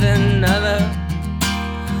inside another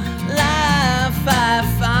life I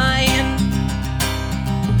find.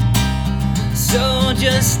 So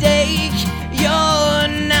just take your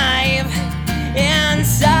knife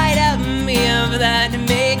inside of me, if that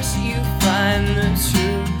makes you find the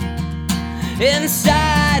truth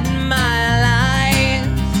inside my life,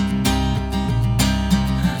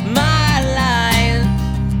 my life,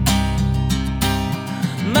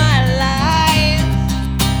 my life.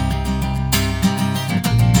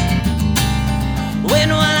 When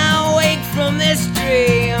will I wake from this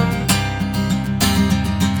dream,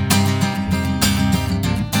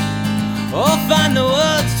 or find the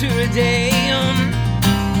words to redeem?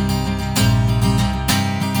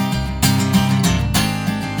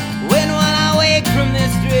 When will I wake from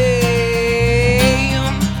this dream?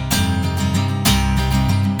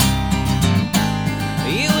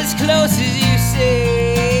 You as close as you say.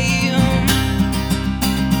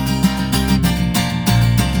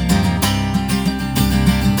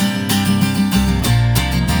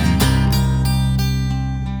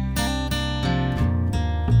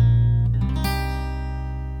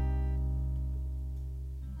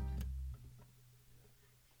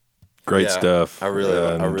 Great Yeah, stuff. I really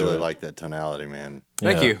enjoy it. like that tonality, man.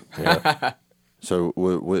 Thank Yeah, you. yeah. So,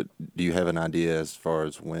 what do you have an idea as far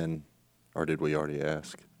as when, or did we already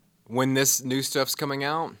ask? When this new stuff's coming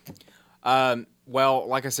out, well,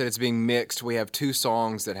 like I said, it's being mixed. We have 2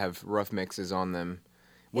 songs that have rough mixes on them,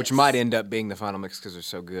 which Yes. might end up being the final mix because they're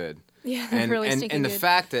so good. Yeah, they're really stinking and the good.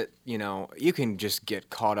 fact that, you know, you can just get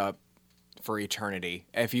caught up for eternity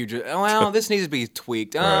if you just, oh, well, this needs to be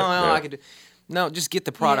tweaked. Oh, well, right. I could. No, just get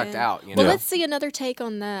the product Yeah. out. You know. Well, let's see another take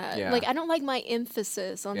on that. Yeah. Like, I don't like my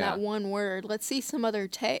emphasis on Yeah. that one word. Let's see some other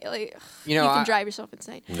take. Like, You know, you can I- drive yourself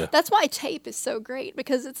insane. Yeah. That's why tape is so great,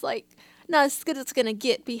 because it's like, not as good as it's gonna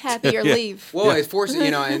get. Be happy or leave. Well, it forces, you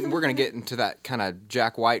know, and we're going to get into that kind of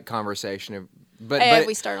Jack White conversation of If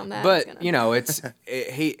we start on that, it's gonna- But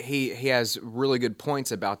he has really good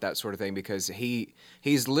points about that sort of thing because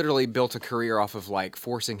he's literally built a career off of like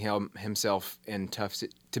forcing himself in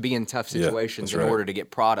to be in tough situations that's in right. order to get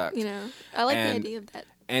product. I like And- the idea of that.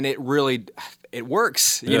 And it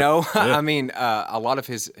works. You Yeah. know, Yeah. I mean, a lot of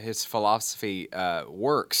his philosophy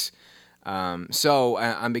works. So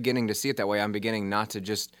I'm beginning to see it that way. I'm beginning not to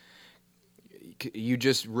just. You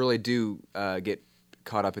just really do get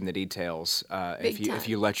caught up in the details Big if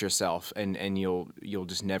you let yourself, and you'll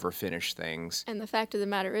just never finish things. And the fact of the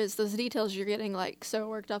matter is, those details you're getting like so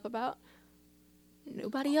worked up about,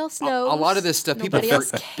 nobody else knows. A lot of this stuff people Nobody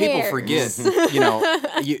else people cares.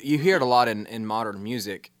 forget. You hear it a lot in modern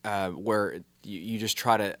music where you just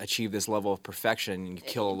try to achieve this level of perfection and you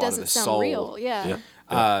kill a lot of Doesn't the sound soul. real. Yeah.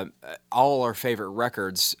 All our favorite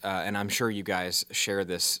records, and I'm sure you guys share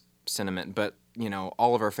this sentiment, but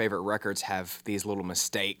all of our favorite records have these little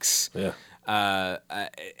mistakes. Yeah.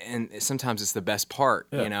 And sometimes it's the best part.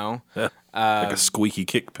 Yeah. Like a squeaky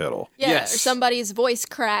kick pedal. Yeah, Yes. or somebody's voice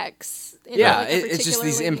cracks. in, Yeah, like, a it's just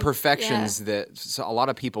these particularly- imperfections that so a lot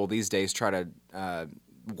of people these days try to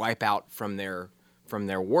wipe out from their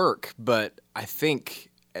work. But I think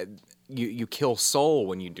you kill soul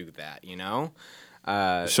when you do that. You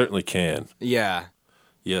certainly can. Yeah.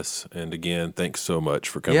 Yes, and again, thanks so much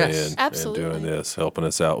for coming Yes. in Absolutely. and doing this, helping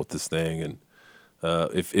us out with this thing. And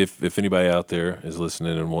if anybody out there is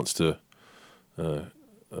listening and wants to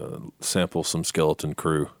sample some Skeleton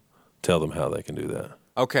Crew, tell them how they can do that.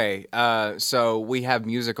 Okay. So we have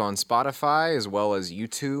music on Spotify as well as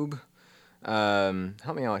YouTube.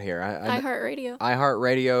 Help me out here. iHeartRadio.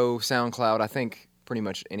 iHeartRadio, SoundCloud. I think pretty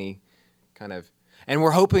much any kind of. And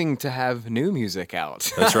we're hoping to have new music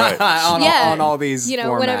out. That's right. on all these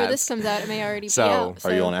whenever formats. this comes out, it may already So, be out.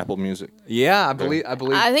 Are you so- on Apple Music? Yeah, I believe.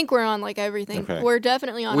 I think we're on like everything. Okay. We're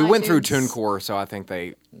definitely on we went through iTunes. TuneCore, so I think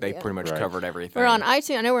they pretty much Right. covered everything. We're on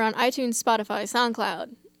iTunes. I know we're on iTunes, Spotify,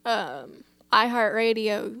 SoundCloud,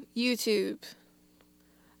 iHeartRadio, YouTube.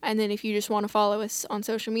 And then if you just want to follow us on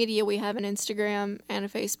social media, we have an Instagram and a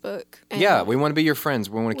Facebook. And Yeah, we want to be your friends.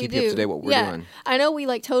 We want to we keep you up to do. date what we're Yeah. doing. I know we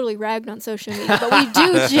like totally ragged on social media, but we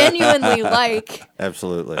do genuinely like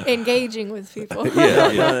Absolutely. engaging with people.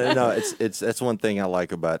 No, it's that's one thing I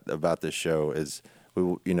like about this show is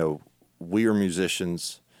we are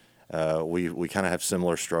musicians. We kind of have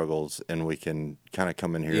similar struggles, and we can kind of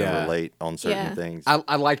come in here Yeah. and relate on certain Yeah. things.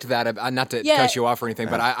 I liked that. Not to Yeah. cut you off or anything,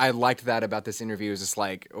 but I liked that about this interview. Is just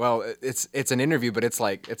like, well, it's an interview, but it's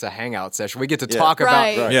like it's a hangout session. We get to talk Right.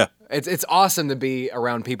 about. Right. Yeah. It's awesome to be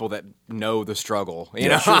around people that know the struggle. You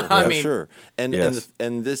know, Sure, I yeah, mean, sure. And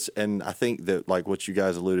Yes. and I think that like what you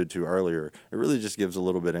guys alluded to earlier, it really just gives a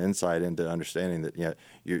little bit of insight into understanding that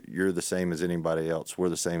you're the same as anybody else. We're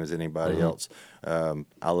the same as anybody Mm-hmm. else.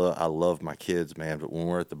 I love my kids, man, but when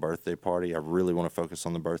we're at the birthday party, I really want to focus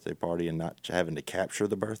on the birthday party and not having to capture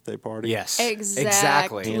the birthday party. yes,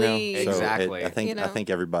 Exactly. You know? Please. So Exactly. I think You know? I think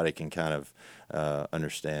everybody can kind of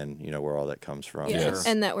understand, where all that comes from. Yeah. Yes.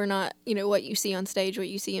 And that we're not, what you see on stage, what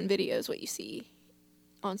you see in videos, what you see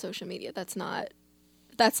on social media. That's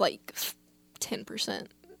like 10%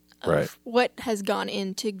 of Right. what has gone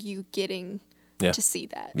into you getting Yeah. to see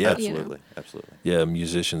that. Yeah. you know? Absolutely. Yeah,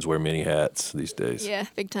 musicians wear many hats these days. Yeah,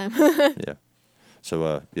 big time. Yeah.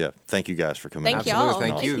 So thank you guys for coming Thank out. Absolutely. y'all.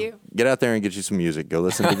 Thank Thank you. you. Get out there and get you some music. Go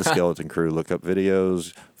listen to the Skeleton Crew. Look up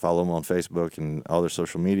videos. Follow them on Facebook and all their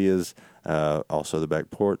social medias. Also, The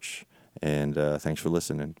Back Porch. And thanks for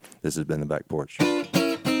listening. This has been The Back Porch.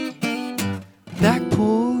 Back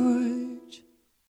porch.